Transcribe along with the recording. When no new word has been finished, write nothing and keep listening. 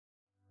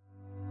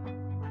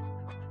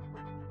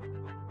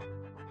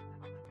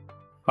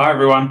Hi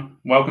everyone,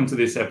 welcome to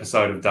this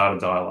episode of Data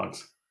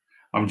Dialogues.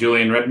 I'm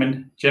Julien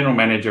Redmond, General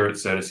Manager at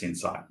Certus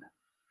Insight.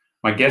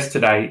 My guest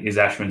today is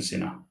Ashwin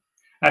Sinha.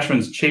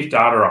 Ashwin's Chief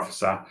Data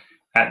Officer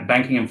at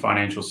Banking and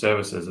Financial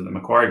Services at the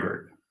Macquarie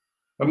Group.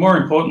 But more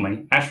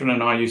importantly, Ashwin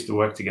and I used to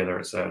work together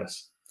at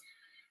Certus.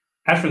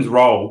 Ashwin's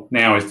role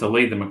now is to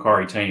lead the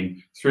Macquarie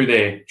team through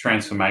their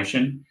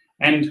transformation,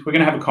 and we're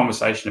going to have a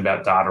conversation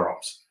about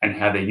DataOps and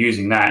how they're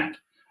using that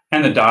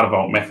and the Data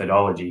Vault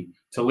methodology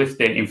to lift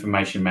their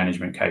information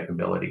management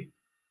capability.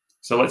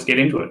 So let's get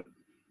into it.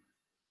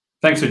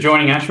 Thanks for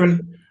joining,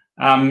 Ashwin.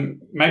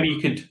 Maybe you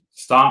could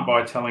start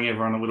by telling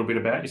everyone a little bit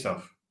about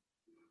yourself.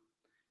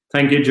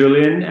 Thank you,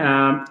 Julien.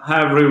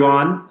 Hi,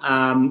 everyone.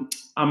 I'm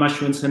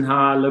Ashwin Sinha.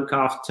 I look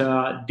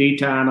after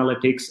data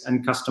analytics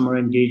and customer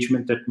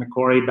engagement at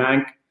Macquarie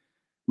Bank.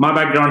 My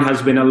background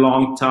has been a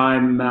long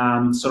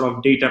time sort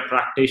of data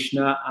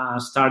practitioner,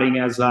 starting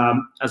as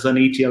an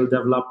ETL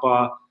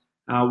developer,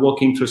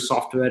 working through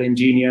software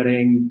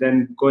engineering,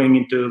 then going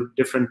into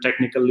different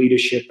technical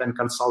leadership and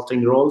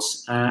consulting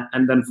roles,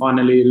 and then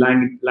finally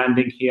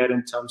landing here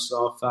in terms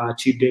of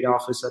Chief Data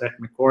Officer at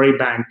Macquarie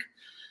Bank.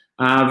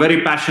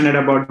 Very passionate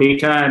about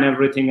data and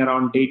everything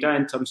around data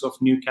in terms of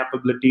new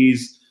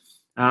capabilities,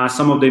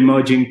 some of the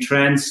emerging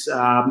trends,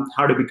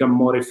 how to become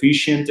more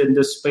efficient in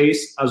this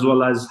space, as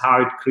well as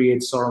how it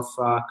creates sort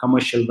of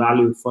commercial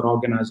value for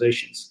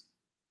organizations.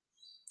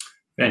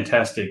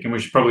 Fantastic, and we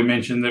should probably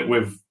mention that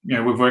we've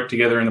worked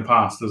together in the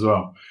past as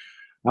well.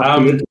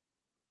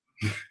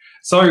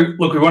 So,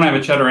 look, we want to have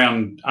a chat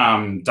around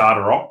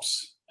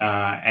DataOps,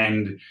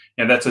 and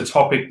that's a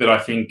topic that I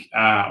think,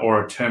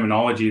 or a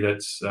terminology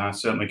that's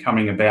certainly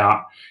coming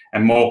about,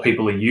 and more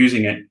people are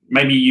using it.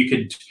 Maybe you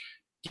could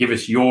give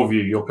us your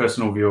view, your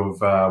personal view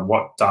of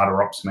what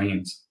DataOps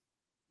means.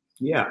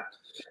 Yeah.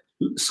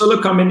 So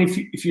look, I mean,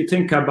 if you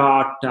think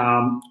about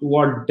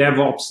what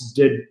DevOps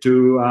did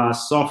to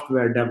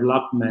software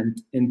development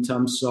in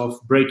terms of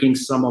breaking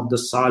some of the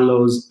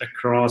silos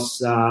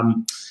across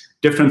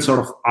different sort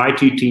of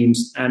IT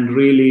teams and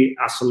really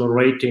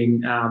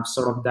accelerating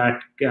sort of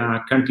that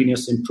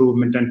continuous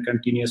improvement and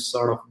continuous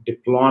sort of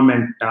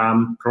deployment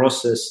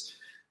process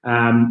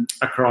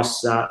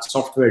across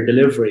software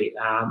delivery.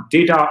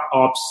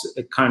 DataOps,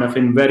 kind of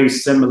in very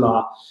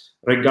similar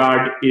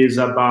regard, is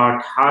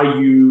about how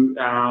you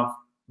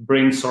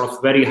bring sort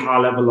of very high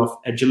level of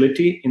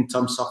agility in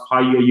terms of how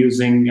you're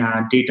using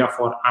data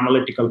for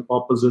analytical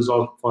purposes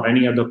or for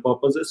any other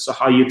purposes. So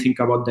how you think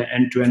about the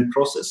end-to-end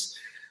process.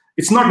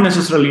 It's not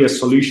necessarily a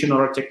solution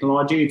or a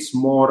technology. It's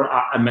more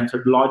a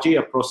methodology,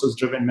 a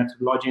process-driven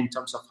methodology in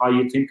terms of how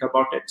you think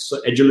about it.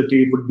 So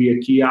agility would be a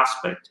key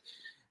aspect.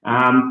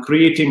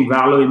 Creating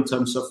value in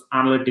terms of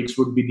analytics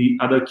would be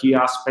the other key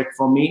aspect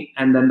for me.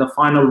 And then the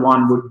final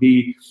one would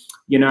be,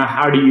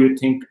 how do you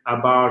think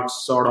about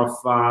sort of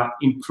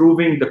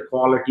improving the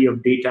quality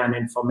of data and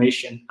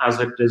information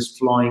as it is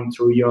flowing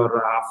through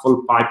your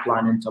full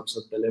pipeline in terms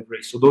of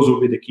delivery? So those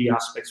would be the key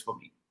aspects for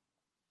me.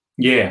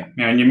 Yeah,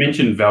 and you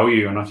mentioned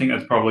value, and I think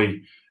that's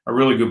probably a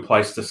really good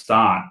place to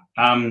start.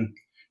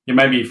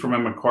 Maybe from a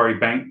Macquarie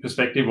Bank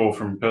perspective or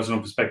from a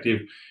personal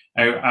perspective,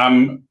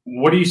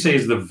 what do you see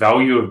as the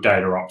value of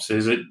DataOps?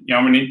 Is it,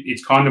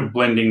 it's kind of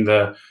blending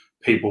the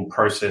people,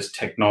 process,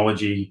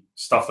 technology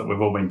stuff that we've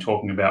all been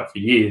talking about for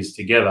years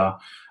together,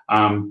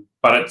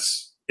 but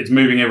it's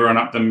moving everyone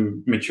up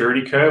the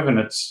maturity curve, and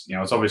it's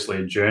it's obviously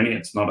a journey.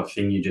 It's not a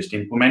thing you just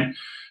implement.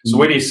 So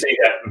where do you see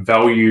that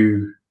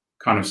value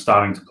kind of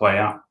starting to play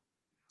out?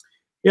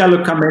 Yeah,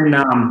 look, I mean,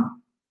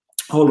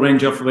 whole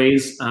range of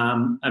ways.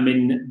 I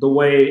mean, the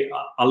way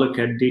I look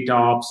at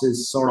DataOps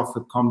is sort of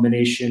a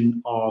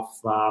combination of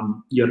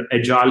your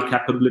agile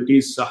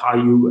capabilities, so how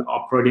you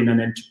operate in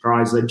an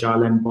enterprise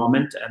agile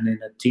environment and in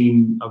a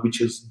team which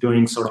is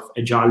doing sort of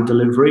agile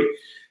delivery,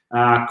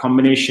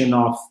 combination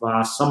of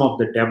some of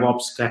the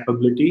DevOps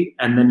capability,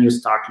 and then you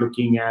start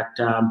looking at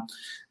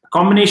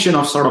combination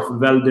of sort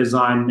of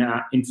well-designed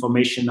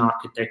information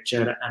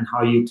architecture and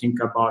how you think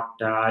about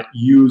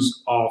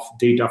use of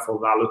data for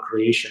value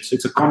creation. So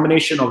it's a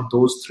combination of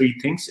those three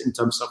things in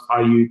terms of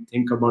how you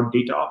think about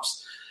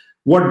DataOps.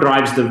 What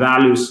drives the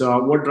value?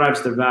 So what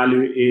drives the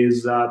value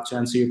is, to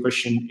answer your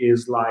question,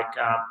 is like,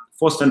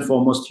 first and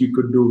foremost, you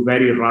could do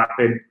very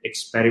rapid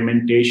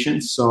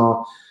experimentation.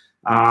 So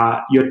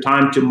your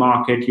time to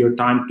market, your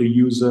time to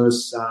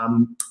users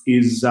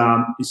is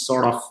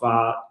sort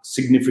of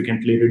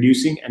significantly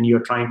reducing, and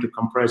you're trying to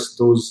compress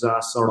those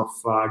sort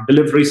of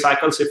delivery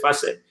cycles, if I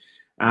say.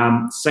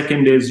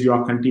 Second is you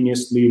are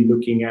continuously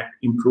looking at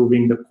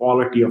improving the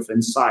quality of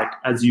insight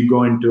as you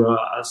go into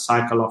a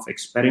cycle of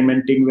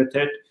experimenting with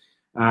it.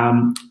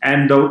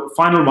 And the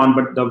final one,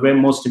 but the very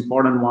most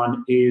important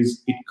one,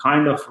 is it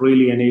kind of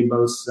really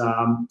enables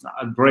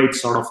a great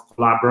sort of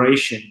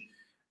collaboration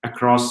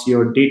across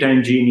your data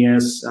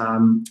engineers,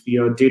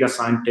 your data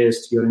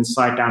scientists, your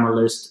insight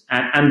analysts,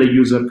 and the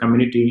user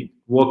community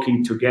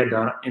working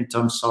together in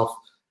terms of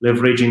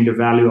leveraging the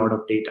value out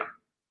of data.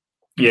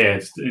 Yeah,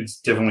 it's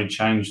definitely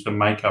changed the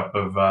makeup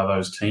of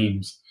those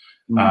teams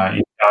in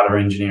data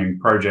engineering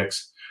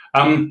projects.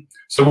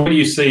 So where do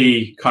you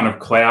see kind of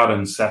cloud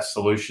and SaaS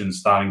solutions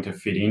starting to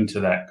fit into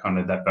that kind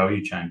of that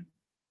value chain?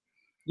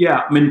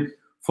 Yeah, I mean,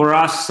 for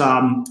us,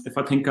 if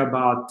I think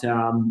about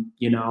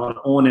our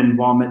own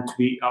environment,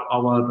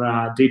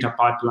 our data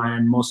pipeline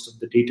and most of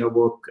the data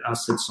work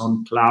sits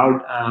on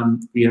cloud.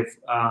 We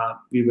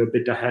were a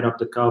bit ahead of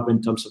the curve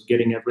in terms of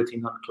getting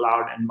everything on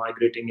cloud and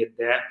migrating it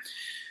there.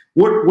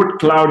 What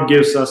cloud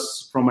gives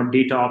us from a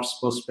DataOps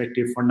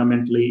perspective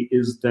fundamentally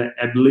is the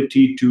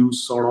ability to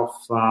sort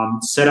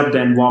of set up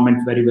the environment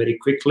very, very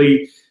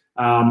quickly,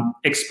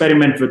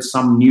 experiment with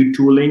some new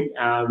tooling,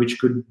 which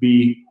could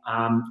be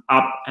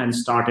up and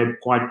started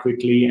quite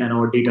quickly, and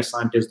our data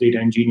scientists, data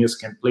engineers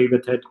can play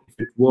with it. If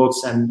it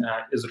works and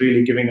is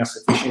really giving us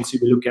efficiency,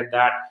 we look at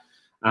that.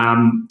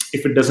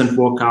 If it doesn't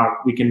work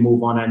out, we can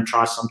move on and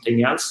try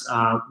something else,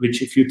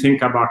 which if you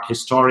think about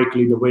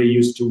historically, the way it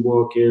used to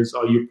work is,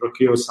 or you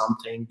procure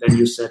something, then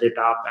you set it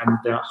up, and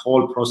the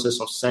whole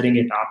process of setting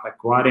it up,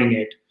 acquiring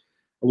it,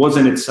 was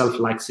in itself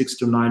like 6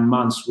 to 9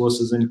 months,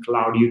 versus in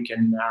cloud, you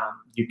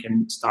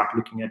can start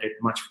looking at it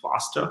much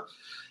faster.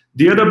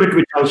 The other bit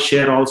which I'll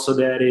share also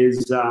there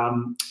is,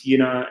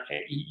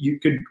 you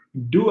could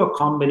do a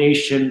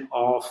combination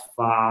of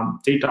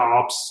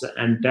DataOps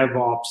and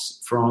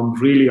DevOps from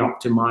really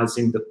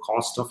optimizing the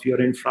cost of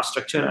your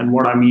infrastructure. And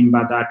what I mean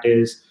by that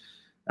is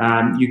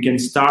you can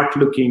start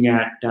looking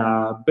at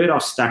a bit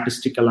of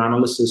statistical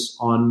analysis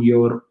on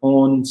your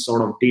own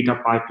sort of data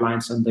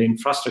pipelines and the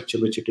infrastructure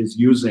which it is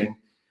using,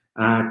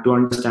 to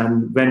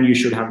understand when you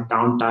should have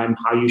downtime,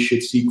 how you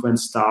should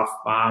sequence stuff,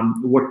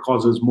 what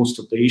causes most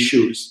of the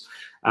issues.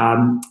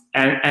 And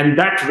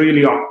that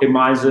really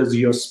optimizes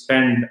your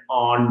spend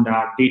on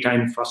data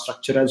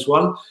infrastructure as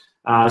well.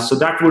 So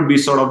that would be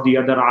sort of the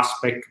other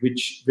aspect,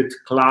 which with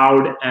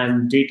cloud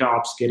and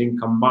DataOps getting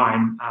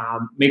combined,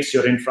 makes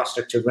your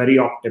infrastructure very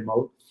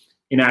optimal,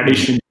 in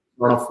addition to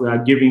sort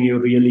of giving you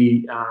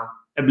really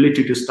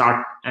ability to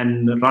start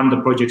and run the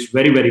projects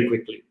very, very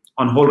quickly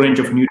on a whole range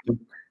of new tools.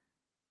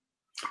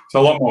 So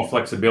a lot more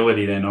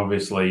flexibility then,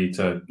 obviously,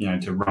 to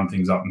run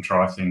things up and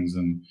try things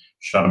and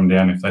shut them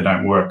down if they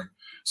don't work.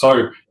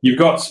 So you've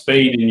got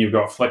speed and you've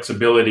got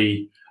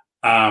flexibility,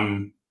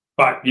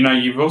 but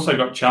you've also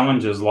got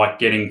challenges like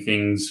getting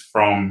things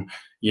from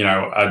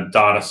a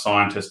data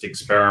scientist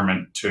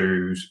experiment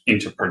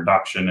into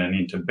production and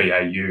into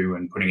BAU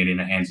and putting it in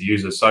the hands of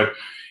users. So,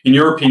 in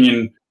your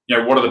opinion,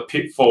 what are the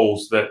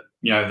pitfalls that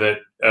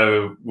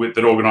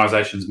that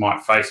organisations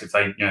might face if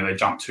they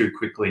jump too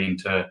quickly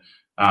into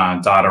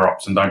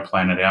DataOps and don't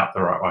plan it out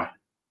the right way?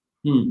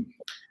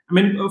 I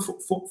mean,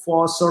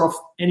 for sort of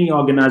any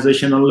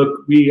organization, and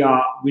look, we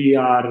are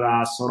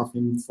sort of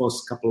in the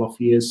first couple of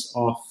years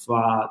of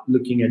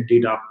looking at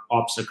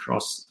DataOps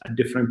across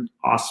different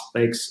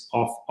aspects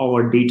of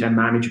our data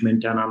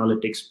management and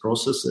analytics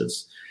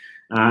processes.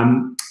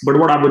 But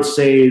what I would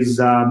say is,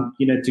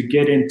 to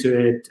get into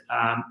it,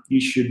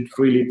 you should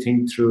really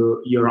think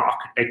through your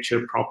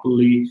architecture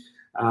properly,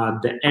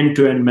 the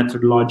end-to-end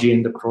methodology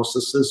and the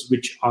processes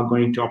which are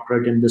going to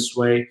operate in this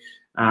way,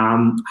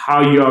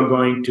 how you are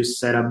going to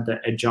set up the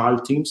agile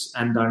teams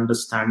and the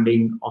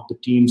understanding of the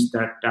teams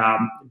that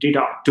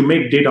to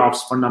make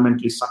DataOps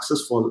fundamentally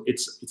successful.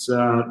 It's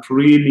a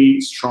really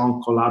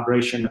strong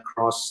collaboration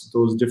across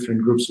those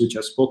different groups which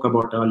I spoke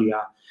about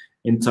earlier,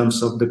 in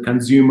terms of the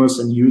consumers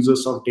and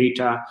users of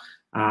data,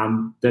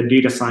 the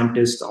data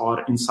scientists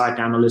or insight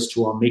analysts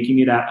who are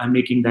making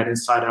that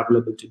insight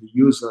available to the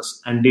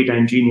users, and data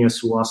engineers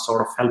who are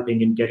sort of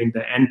helping in getting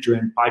the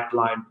end-to-end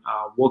pipeline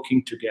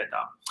working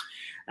together.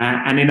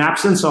 And in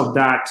absence of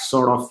that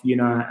sort of,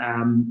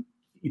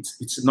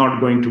 it's not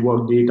going to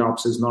work.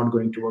 DataOps is not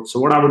going to work. So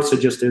what I would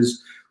suggest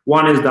is,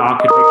 one is the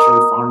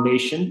architectural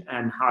foundation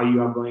and how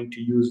you are going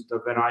to use the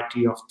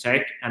variety of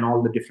tech and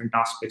all the different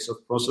aspects of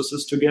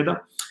processes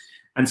together.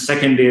 And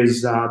second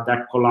is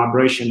that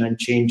collaboration and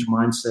change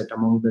mindset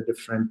among the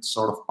different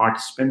sort of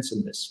participants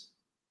in this.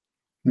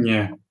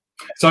 Yeah.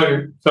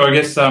 So I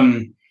guess,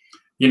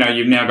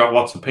 you've now got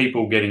lots of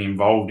people getting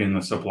involved in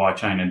the supply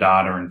chain of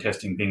data and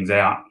testing things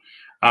out.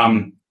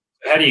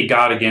 How do you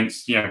guard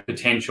against,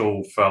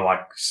 potential for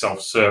like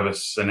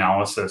self-service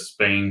analysis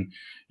being,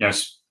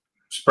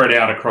 spread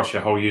out across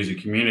your whole user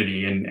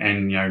community and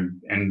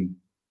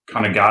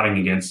kind of guarding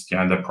against,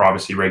 the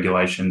privacy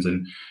regulations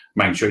and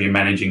making sure you're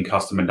managing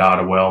customer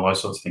data well,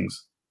 those sorts of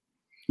things?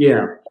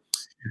 Yeah,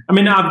 I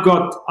mean, I've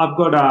got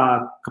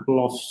a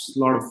couple of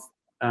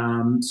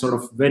sort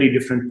of very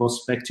different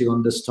perspective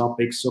on this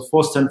topic. So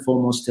first and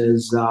foremost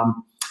is,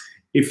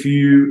 if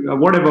you,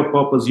 whatever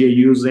purpose you're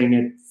using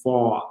it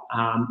for,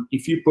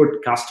 if you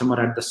put customer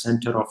at the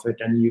center of it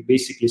and you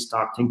basically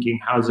start thinking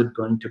how is it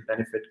going to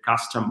benefit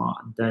customer,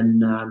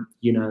 then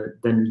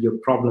then your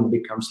problem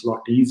becomes a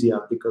lot easier,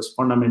 because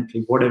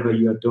fundamentally whatever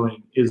you are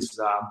doing is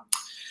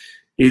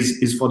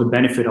for the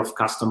benefit of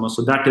customers.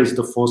 So that is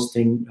the first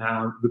thing,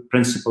 the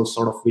principle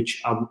sort of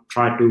which I would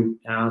try to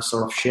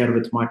sort of share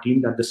with my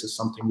team, that this is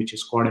something which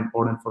is quite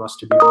important for us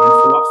to be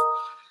mindful of.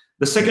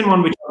 The second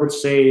one which I would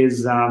say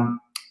is,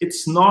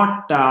 it's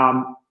not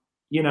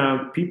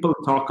people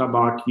talk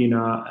about,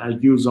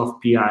 use of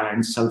PI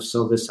and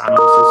self-service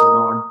analysis and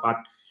all, but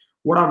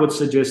what I would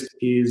suggest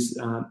is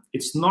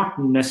it's not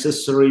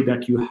necessary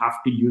that you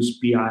have to use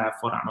PII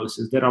for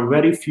analysis. There are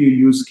very few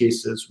use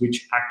cases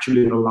which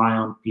actually rely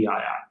on PII.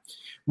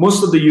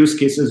 Most of the use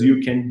cases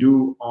you can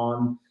do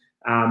on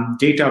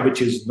data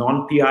which is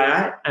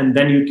non-PII, and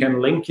then you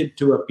can link it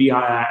to a PII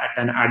at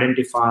an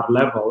identifier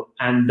level,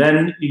 and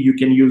then you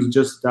can use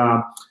just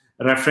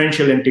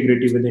referential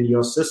integrity within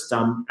your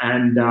system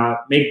and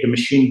make the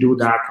machine do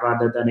that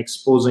rather than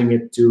exposing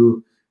it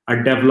to a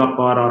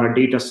developer or a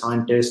data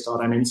scientist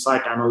or an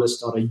insight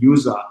analyst or a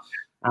user.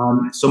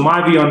 So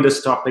my view on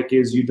this topic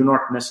is you do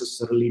not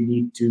necessarily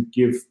need to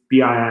give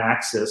PII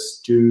access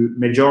to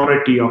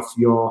majority of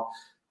your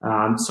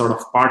sort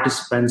of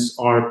participants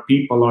or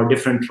people or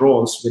different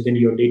roles within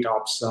your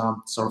DataOps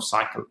sort of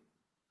cycle.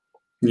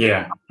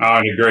 Yeah,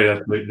 I agree.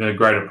 That's a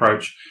great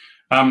approach.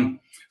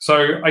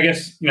 So I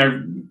guess,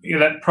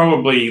 that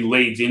probably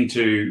leads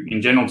into,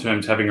 in general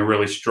terms, having a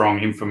really strong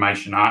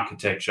information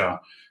architecture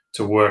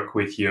to work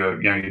with your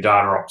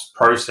DataOps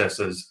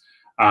processes.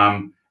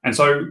 And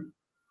so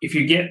if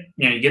you get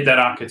that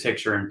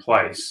architecture in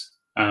place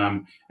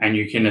and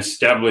you can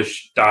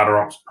establish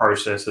DataOps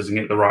processes and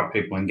get the right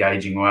people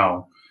engaging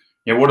well,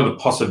 what are the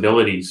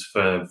possibilities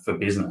for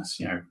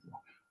business?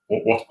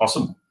 What's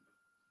possible?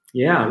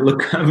 Yeah,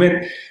 look, I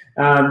mean,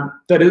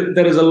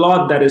 there is a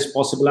lot that is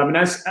possible. I mean,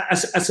 as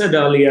I said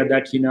earlier,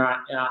 that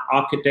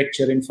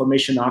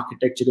information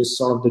architecture is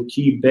sort of the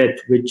key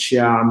bit which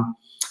a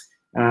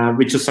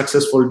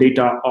successful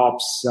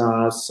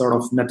DataOps sort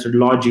of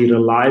methodology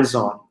relies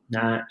on.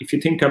 If you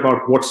think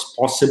about what's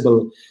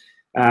possible,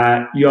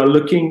 you are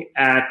looking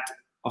at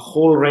a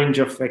whole range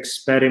of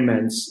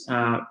experiments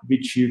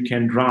which you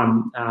can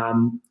run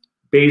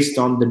based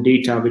on the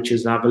data which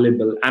is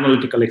available,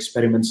 analytical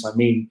experiments, I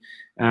mean,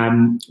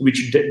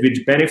 which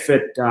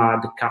benefit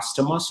the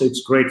customer. So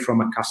it's great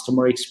from a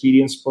customer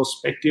experience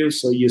perspective.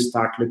 So you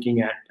start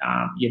looking at,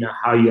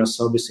 how you're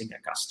servicing a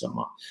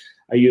customer.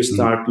 You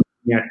start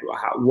looking at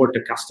what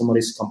a customer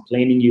is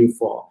complaining you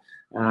for.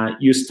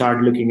 You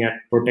start looking at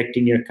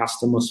protecting your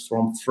customers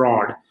from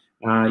fraud.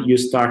 You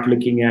start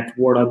looking at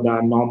what are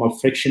the normal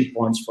friction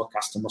points for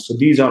customers. So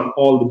these are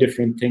all the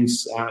different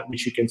things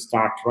which you can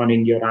start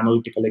running your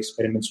analytical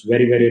experiments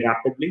very, very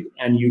rapidly.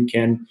 And you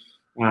can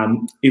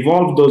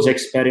evolve those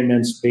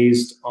experiments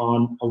based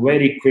on a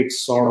very quick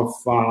sort of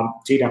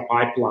data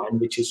pipeline,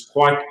 which is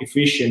quite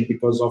efficient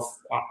because of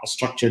a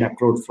structured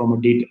approach from a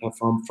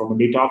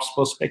DataOps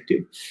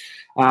perspective.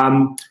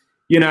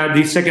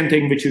 The second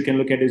thing which you can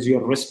look at is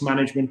your risk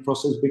management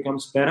process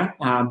becomes better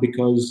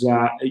because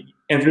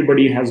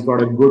everybody has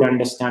got a good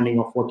understanding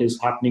of what is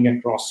happening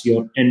across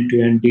your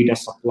end-to-end data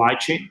supply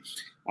chain,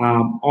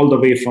 all the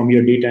way from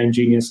your data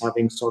engineers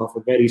having sort of a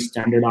very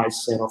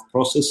standardized set of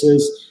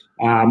processes,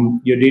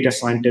 your data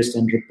scientists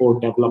and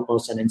report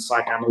developers and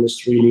insight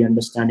analysts really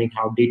understanding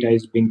how data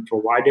is being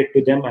provided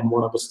to them and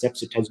what are the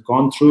steps it has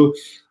gone through.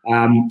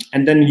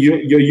 And then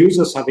your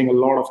users having a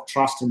lot of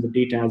trust in the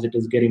data as it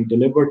is getting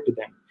delivered to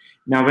them.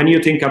 Now, when you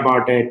think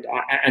about it,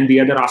 and the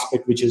other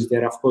aspect which is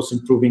there, of course,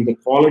 improving the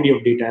quality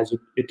of data as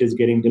it is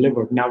getting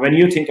delivered. Now, when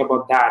you think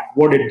about that,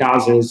 what it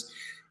does is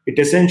it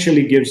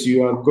essentially gives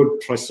you a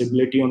good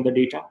traceability on the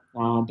data,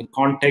 the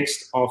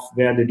context of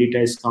where the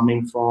data is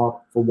coming for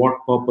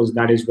what purpose,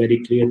 that is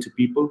very clear to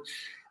people.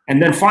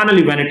 And then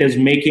finally, when it is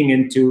making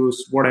into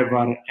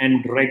whatever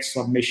end reg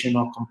submission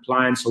or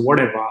compliance or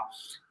whatever,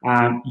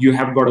 you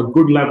have got a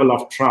good level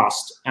of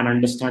trust and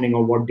understanding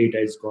of what data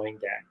is going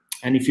there.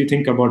 And if you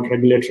think about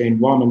regulatory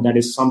environment, that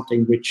is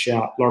something which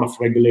a lot of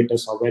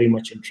regulators are very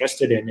much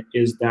interested in,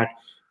 is that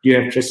you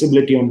have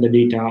traceability on the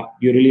data,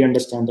 you really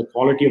understand the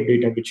quality of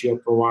data which you are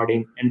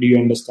providing, and do you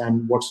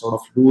understand what sort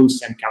of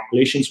rules and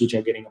calculations which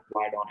are getting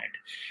applied on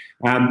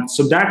it.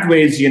 So that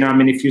way,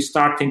 if you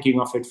start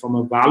thinking of it from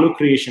a value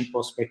creation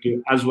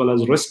perspective as well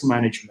as risk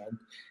management,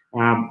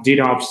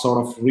 DataOps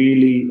sort of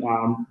really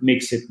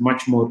makes it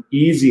much more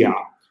easier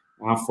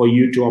for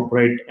you to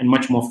operate and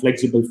much more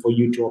flexible for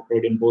you to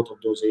operate in both of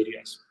those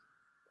areas.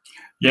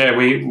 Yeah,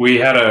 we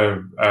had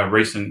a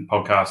recent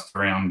podcast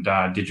around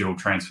digital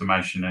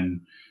transformation,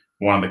 and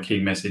one of the key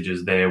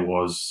messages there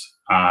was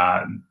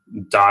data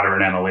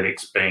and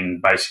analytics being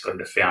basically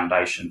the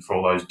foundation for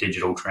all those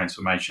digital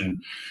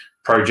transformation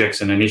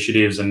projects and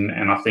initiatives. And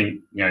I think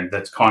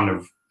that's kind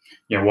of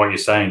what you're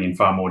saying in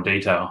far more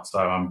detail.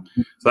 So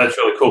that's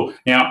really cool.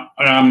 Now,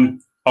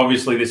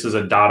 obviously, this is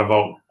a Data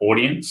Vault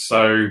audience,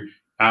 so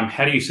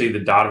how do you see the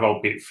Data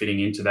Vault bit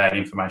fitting into that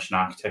information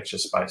architecture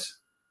space?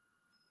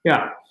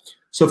 Yeah.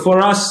 So for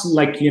us,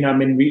 as you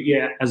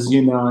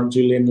know,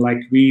 Julien,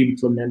 we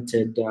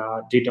implemented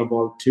Data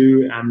Vault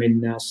 2.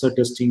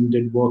 Certus team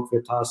did work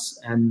with us,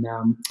 and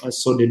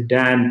so did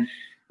Dan.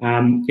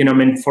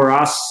 For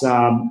us,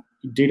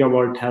 Data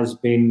Vault has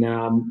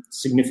been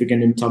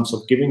significant in terms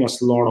of giving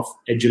us a lot of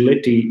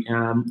agility,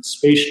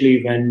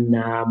 especially when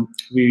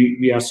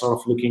we are sort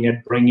of looking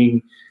at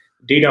bringing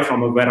data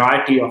from a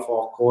variety of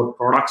our core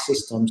product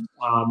systems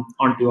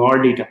onto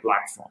our data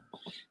platform.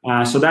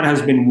 So that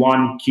has been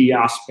one key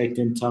aspect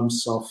in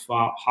terms of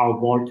how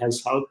Vault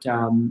has helped.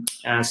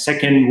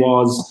 Second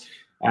was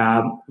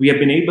we have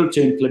been able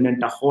to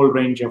implement a whole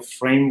range of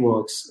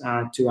frameworks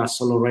to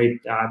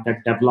accelerate the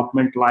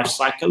development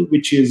lifecycle,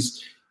 which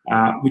is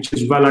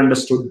well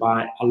understood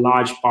by a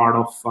large part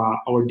of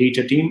our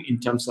data team in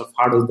terms of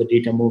how does the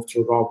data move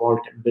through raw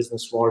vault and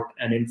business vault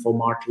and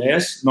InfoMart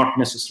layers, not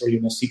necessarily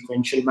in a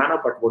sequential manner,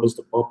 but what is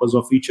the purpose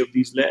of each of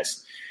these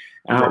layers.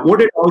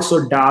 What it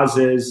also does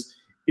is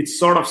it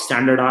sort of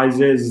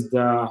standardizes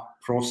the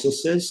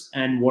processes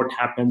and what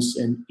happens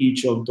in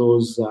each of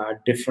those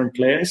different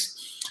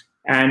layers.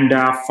 And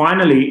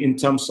finally, in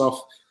terms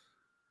of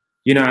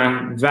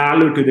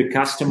value to the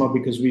customer,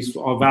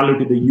 or value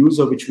to the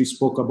user, which we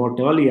spoke about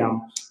earlier,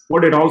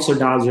 what it also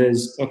does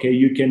is, okay,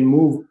 you can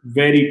move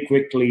very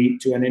quickly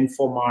to an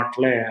InfoMart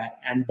layer,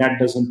 and that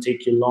doesn't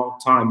take you a long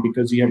time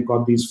because you have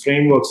got these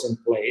frameworks in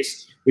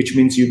place, which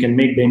means you can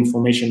make the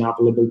information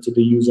available to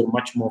the user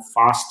much more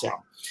faster.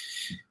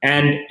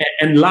 And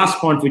last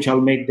point which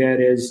I'll make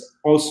there is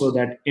also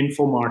that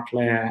InfoMart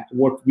layer,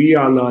 what we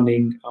are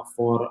learning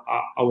for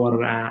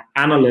our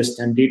analysts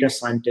and data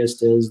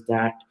scientists is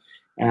that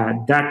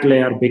that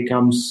layer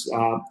becomes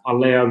a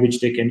layer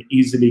which they can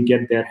easily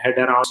get their head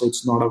around. So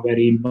it's not a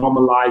very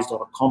normalized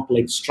or a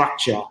complex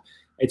structure.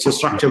 It's a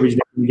structure which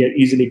they can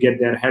easily get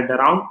their head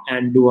around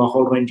and do a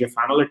whole range of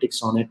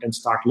analytics on it and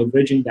start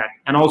leveraging that,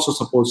 and also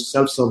supports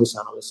self-service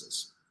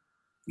analysis.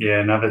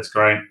 Yeah, no, that's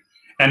great.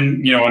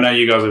 And I know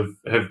you guys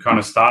have kind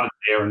of started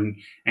there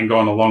and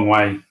gone a long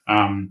way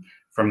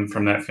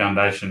from that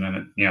foundation,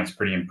 and it's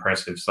pretty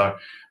impressive. So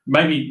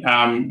maybe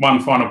one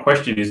final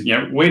question is,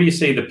 where do you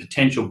see the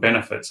potential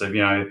benefits of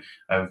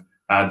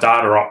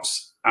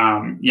DataOps,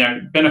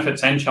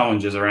 benefits and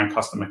challenges around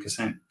customer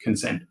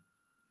consent?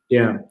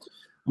 Yeah,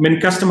 I mean,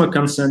 customer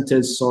consent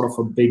is sort of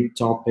a big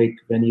topic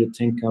when you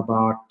think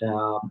about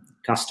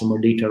customer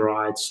data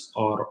rights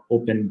or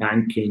open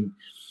banking.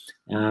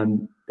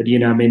 But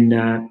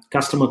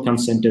customer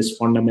consent is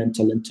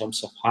fundamental in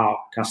terms of how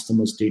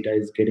customers' data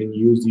is getting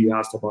used. You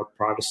asked about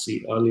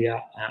privacy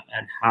earlier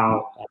and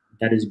how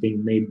that is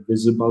being made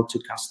visible to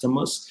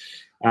customers.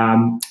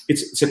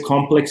 It's a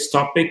complex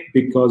topic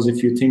because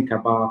if you think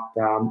about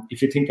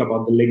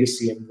the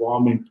legacy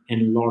environment in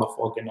a lot of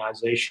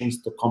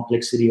organizations, the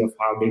complexity of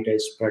how data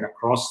is spread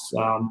across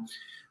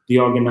the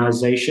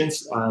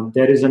organizations,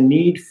 there is a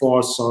need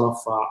for sort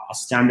of a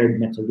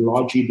standard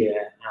methodology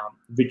there,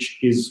 which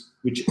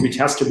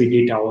has to be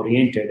data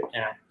oriented,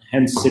 and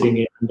hence sitting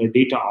in the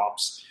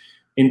DataOps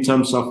in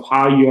terms of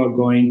how you are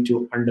going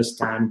to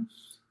understand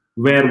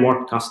where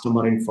what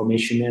customer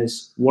information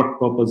is, what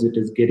purpose it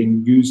is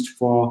getting used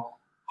for,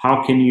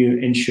 how can you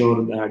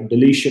ensure the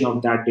deletion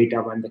of that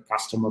data when the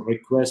customer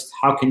requests,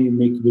 how can you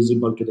make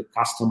visible to the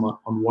customer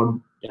on what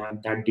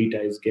that data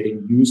is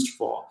getting used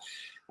for.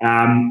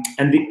 And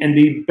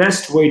the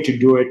best way to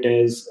do it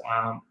is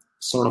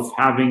sort of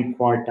having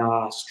quite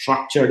a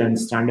structured and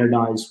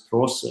standardized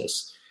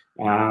process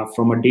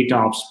from a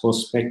DataOps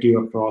perspective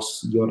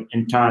across your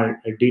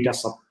entire data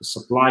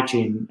supply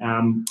chain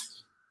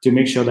to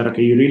make sure that,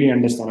 okay, you really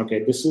understand,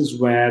 okay, this is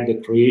where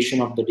the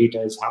creation of the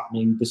data is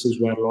happening, this is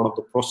where a lot of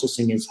the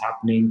processing is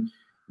happening,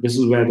 this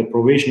is where the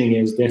provisioning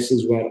is, this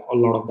is where a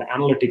lot of the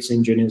analytics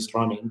engine is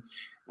running,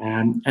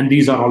 and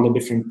these are all the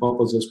different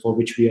purposes for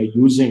which we are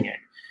using it.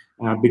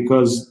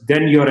 Because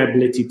then your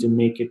ability to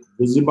make it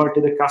visible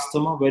to the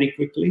customer very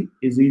quickly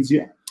is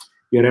easier.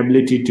 Your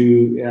ability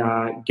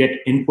to get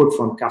input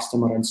from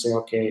customer and say,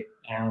 okay,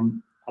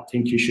 I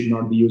think you should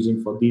not be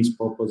using for these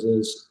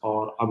purposes,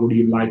 or I would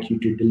like you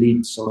to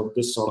delete sort of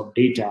this sort of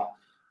data,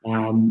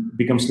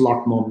 becomes a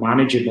lot more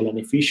manageable and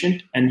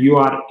efficient. And you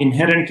are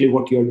inherently,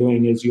 what you're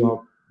doing is you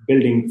are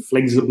building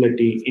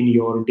flexibility in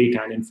your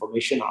data and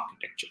information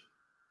architecture.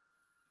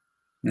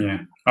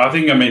 Yeah, I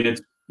think,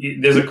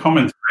 there's a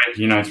common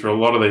thread, through a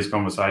lot of these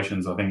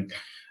conversations. I think,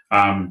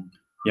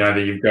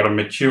 that you've got a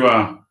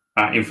mature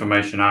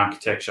information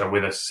architecture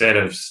with a set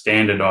of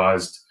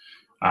standardized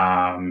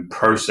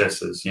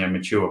processes,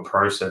 mature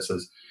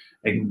processes.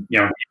 It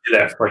gives you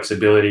that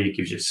flexibility, it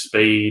gives you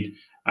speed,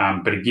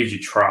 but it gives you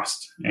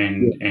trust,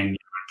 and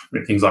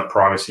things like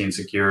privacy and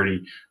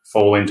security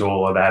fall into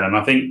all of that. And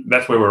I think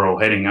that's where we're all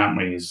heading, aren't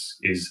we?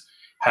 Is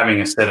having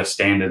a set of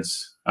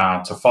standards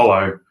to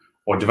follow,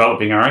 or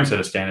developing our own set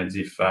of standards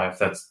if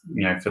that's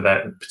for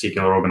that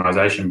particular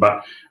organization,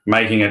 but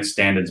making it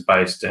standards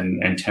based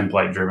and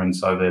template driven,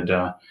 so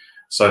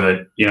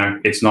that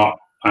it's not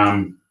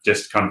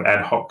just kind of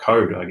ad hoc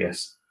code, I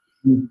guess.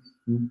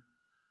 Mm-hmm.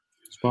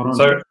 Spot on.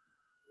 So,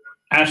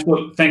 Ash,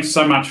 look, thanks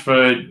so much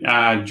for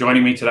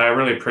joining me today. I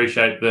really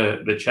appreciate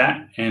the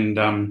chat, and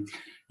I'm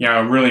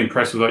really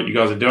impressed with what you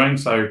guys are doing.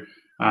 So,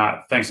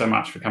 thanks so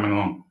much for coming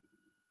along.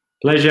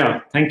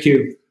 Pleasure. Thank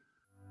you.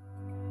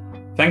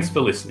 Thanks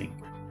for listening.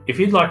 If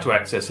you'd like to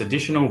access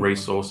additional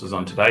resources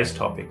on today's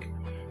topic,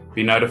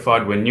 be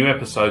notified when new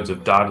episodes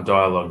of Data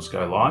Dialogues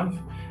go live,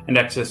 and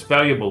access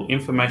valuable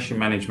information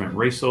management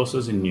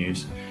resources and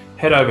news,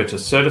 head over to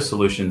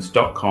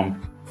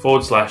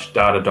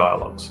certasolutions.com/data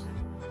dialogues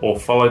or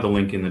follow the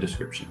link in the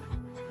description.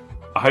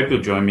 I hope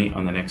you'll join me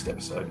on the next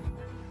episode.